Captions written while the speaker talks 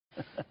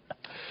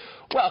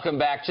Welcome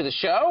back to the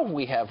show.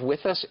 We have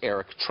with us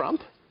Eric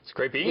Trump. It's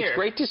great being here. It's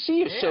great to see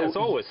you. Yeah, so, as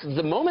always.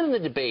 The moment in the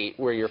debate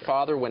where your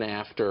father went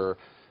after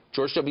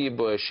George W.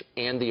 Bush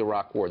and the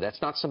Iraq War,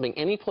 that's not something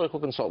any political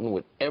consultant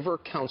would ever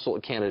counsel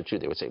a candidate to.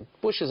 They would say,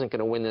 Bush isn't going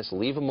to win this,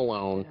 leave him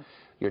alone. Yeah.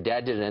 Your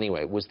dad did it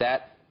anyway.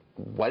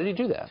 Why did he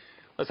do that?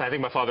 Listen, I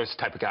think my father's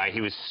the type of guy,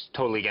 he was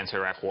totally against the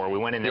Iraq War. We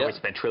went in there, we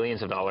spent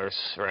trillions of dollars,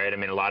 right? I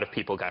mean, a lot of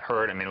people got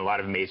hurt. I mean, a lot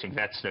of amazing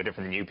vets, no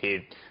different than you,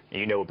 Pete.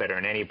 You know it better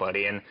than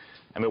anybody. And,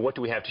 I mean, what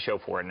do we have to show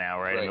for it now,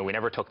 right? I mean, we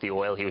never took the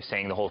oil. He was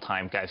saying the whole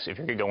time, guys, if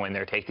you're going to go in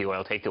there, take the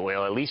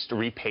oil, at least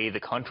repay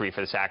the country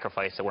for the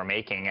sacrifice that we're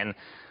making. And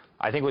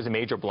I think it was a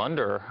major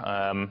blunder,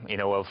 you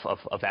know,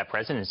 of that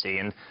presidency.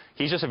 And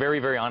he's just a very,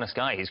 very honest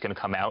guy. He's going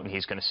to come out and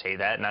he's going to say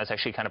that. And I was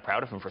actually kind of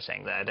proud of him for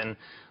saying that. And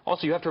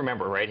also, you have to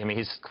remember, right? I mean,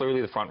 he's clearly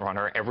the front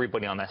runner.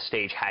 Everybody on that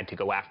stage had to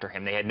go after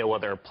him. They had no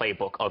other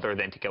playbook other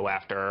than to go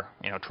after,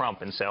 you know,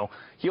 Trump. And so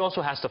he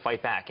also has to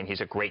fight back. And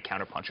he's a great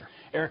counterpuncher.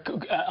 Eric,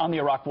 on the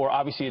Iraq War,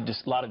 obviously a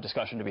lot of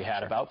discussion to be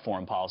had about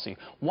foreign policy.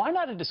 Why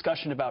not a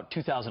discussion about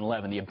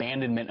 2011, the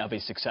abandonment of a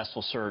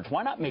successful surge?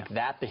 Why not make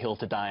that the hill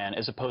to die on,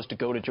 as opposed to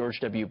go to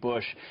George W. Bush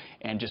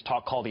and just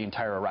call the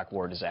entire Iraq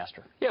War a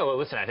disaster? Yeah, well,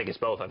 listen, I think it's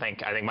both. I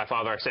think my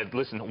father said,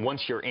 listen,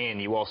 once you're in,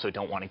 you also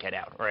don't want to get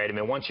out, right? I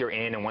mean, once you're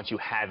in and once you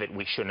have it,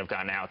 we shouldn't have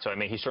gotten out. So, I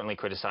mean, he certainly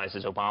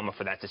criticizes Obama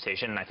for that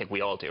decision, and I think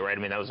we all do, right?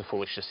 I mean, that was a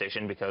foolish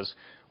decision because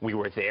we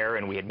were there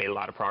and we had made a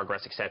lot of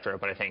progress, et cetera.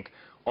 But I think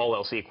all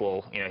else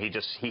equal, you know,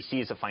 he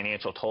sees the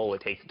financial toll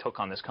it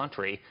took on this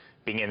country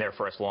being in there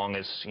for as long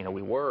as, you know,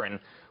 we were. And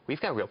we've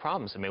got real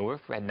problems. I mean, we've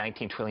had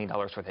 $19 trillion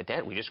worth of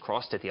debt. We just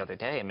crossed it the other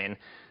day. I mean,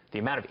 the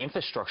amount of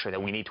infrastructure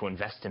that we need to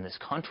invest in this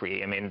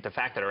country, I mean, the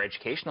fact that our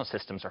educational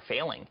systems are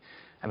failing,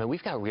 I mean,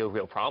 we've got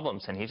real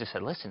problems. And he just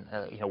said, listen,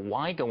 you know,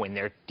 why go in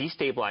there,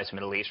 destabilize the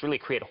Middle East, really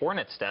create a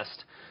hornet's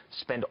nest,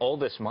 spend all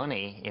this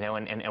money, you know,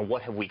 and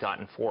what have we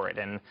gotten for it?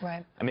 And,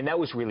 I mean, that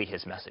was really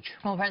his message.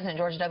 Well, President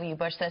George W.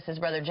 Bush says his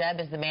brother Jeb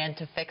is the man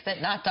to fix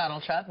it, not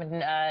Donald Trump.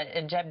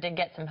 And Jeb did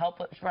get some help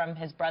from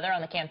his brother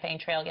on the campaign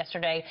trail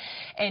yesterday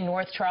in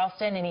North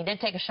Charleston. And he did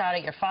take a shot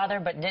at your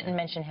father, but didn't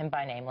mention him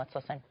by name. Let's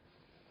listen.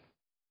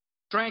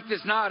 Strength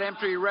is not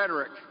empty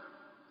rhetoric.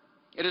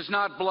 It is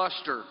not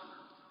bluster.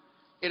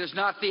 It is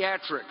not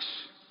theatrics.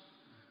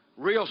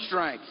 Real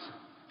strength,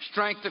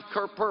 strength of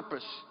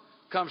purpose,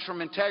 comes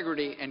from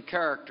integrity and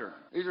character.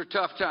 These are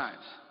tough times.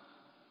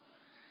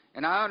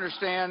 And I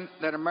understand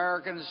that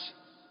Americans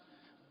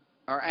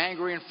are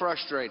angry and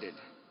frustrated.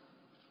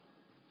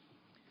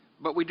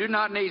 But we do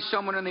not need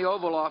someone in the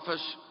Oval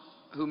Office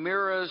who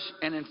mirrors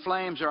and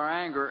inflames our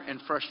anger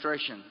and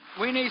frustration.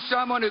 We need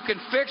someone who can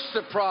fix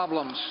the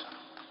problems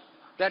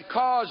that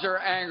cause our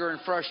anger and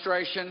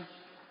frustration,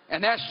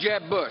 and that's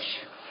Jeb Bush.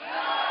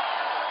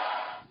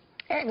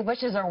 Eric, the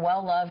Bushes are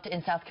well-loved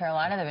in South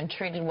Carolina. They've been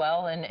treated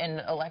well in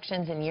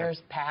elections in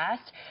years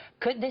past.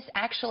 Could this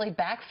actually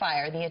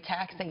backfire, the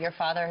attacks that your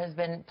father has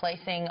been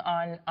placing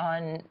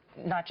on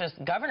not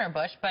just Governor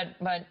Bush, but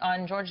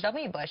on George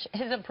W. Bush?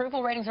 His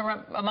approval ratings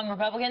among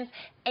Republicans,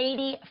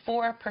 84%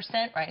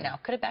 right now.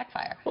 Could it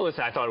backfire? Well,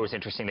 listen, I thought it was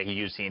interesting that he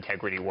used the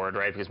integrity word,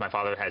 right? Because my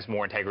father has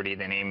more integrity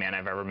than any man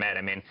I've ever met.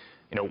 I mean,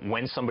 you know,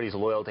 when somebody's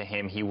loyal to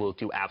him, he will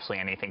do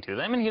absolutely anything to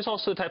them. And he's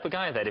also the type of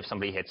guy that if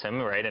somebody hits him,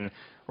 right? And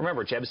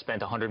remember, Jeb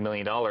spent $100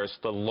 million.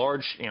 The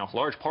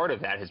large part of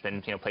that has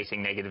been, you know,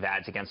 placing negative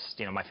ads against,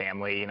 you know, my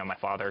family, you know, my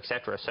father, et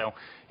cetera. So,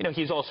 you know,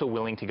 he's also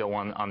willing to go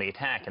on the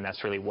attack, and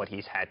that's really what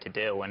he's had to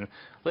do. And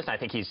listen, I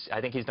think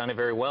he's done it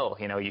very well.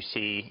 You know, you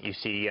see,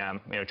 you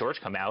know, George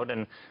come out,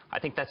 and I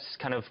think that's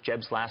kind of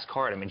Jeb's last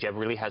card. I mean, Jeb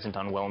really hasn't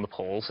done well in the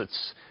polls.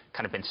 It's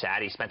kind of been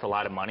sad. He spent a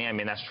lot of money. I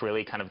mean, that's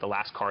really kind of the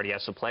last card he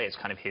has to play. It's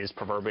kind of his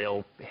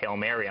proverbial Hail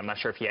Mary. I'm not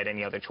sure if he had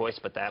any other choice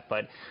but that.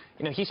 But,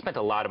 you know, he spent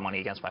a lot of money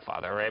against my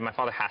father, right? My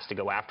father has to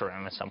go after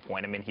him at some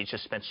point. I mean, he's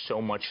just spent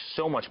so much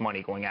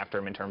money going after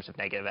him in terms of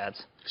negative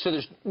ads. So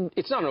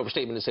it's not an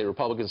overstatement to say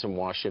Republicans in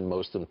Washington,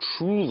 most of them,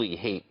 truly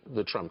hate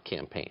the Trump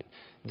campaign.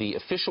 The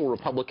official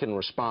Republican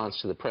response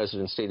to the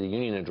President's State of the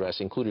Union address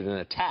included an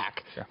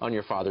attack on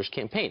your father's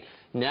campaign.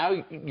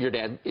 Now your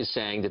dad is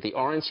saying that the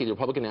RNC, the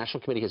Republican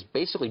National Committee, has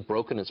basically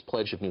broken its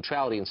pledge of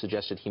neutrality and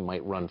suggested he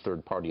might run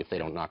third party if they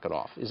don't knock it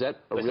off. Is that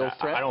a real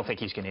threat? I don't think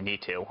he's going to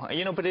need to.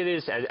 You know, but it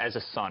is, as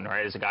a son,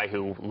 right, as a guy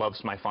who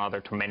loves my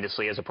father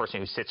tremendously, as a person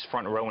who sits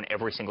front row in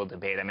every single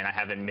debate. I mean, I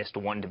haven't missed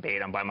one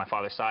debate. I'm by my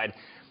father's side.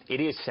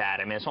 It is sad.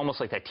 I mean, it's almost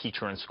like that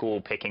teacher in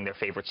school picking their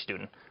favorite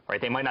student, right?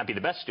 They might not be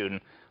the best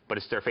student, but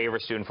it's their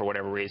favorite student for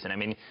whatever reason. I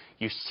mean,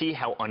 you see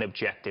how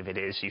unobjective it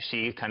is. You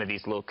see kind of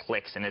these little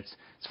cliques, and it's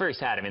very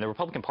sad. I mean, the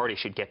Republican Party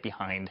should get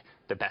behind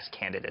the best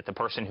candidate, the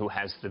person who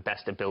has the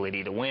best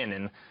ability to win.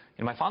 And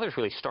my father's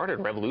really started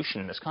a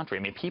revolution in this country.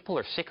 I mean, people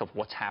are sick of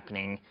what's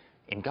happening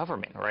in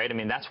government, right? I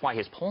mean, that's why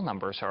his poll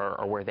numbers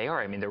are where they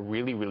are. I mean, they're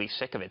really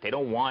sick of it. They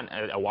don't want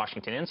a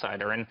Washington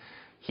insider, and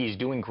he's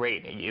doing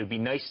great. It would be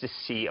nice to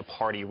see a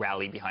party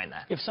rally behind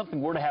that. If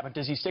something were to happen,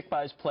 does he stick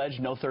by his pledge,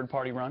 no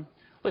third-party run?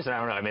 Listen, I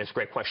don't know. I mean, it's a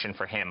great question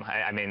for him.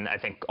 I mean, I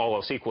think all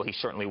else equal, he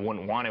certainly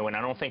wouldn't want to, and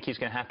I don't think he's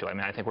going to have to. I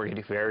mean, I think we're going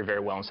to do very,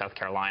 very well in South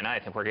Carolina. I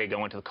think we're going to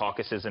go into the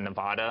caucuses in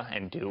Nevada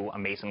and do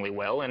amazingly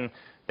well, and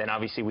then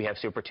obviously we have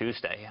Super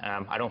Tuesday.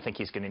 I don't think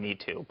he's going to need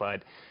to,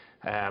 but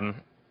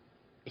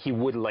he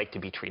would like to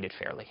be treated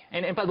fairly.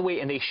 And by the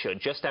way, and they should,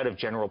 just out of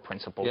general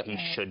principle, he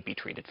should be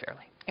treated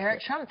fairly.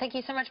 Eric Trump, thank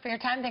you so much for your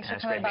time. Thanks for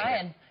coming by,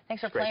 and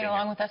thanks for playing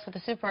along with us with the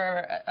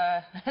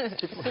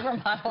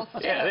supermodels.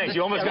 Yeah, thanks.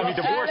 You almost got me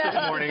divorced this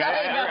morning.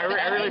 I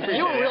really appreciate it.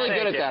 You were really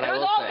good at that. It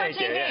was all for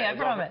TV, I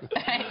promise.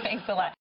 Thanks a lot.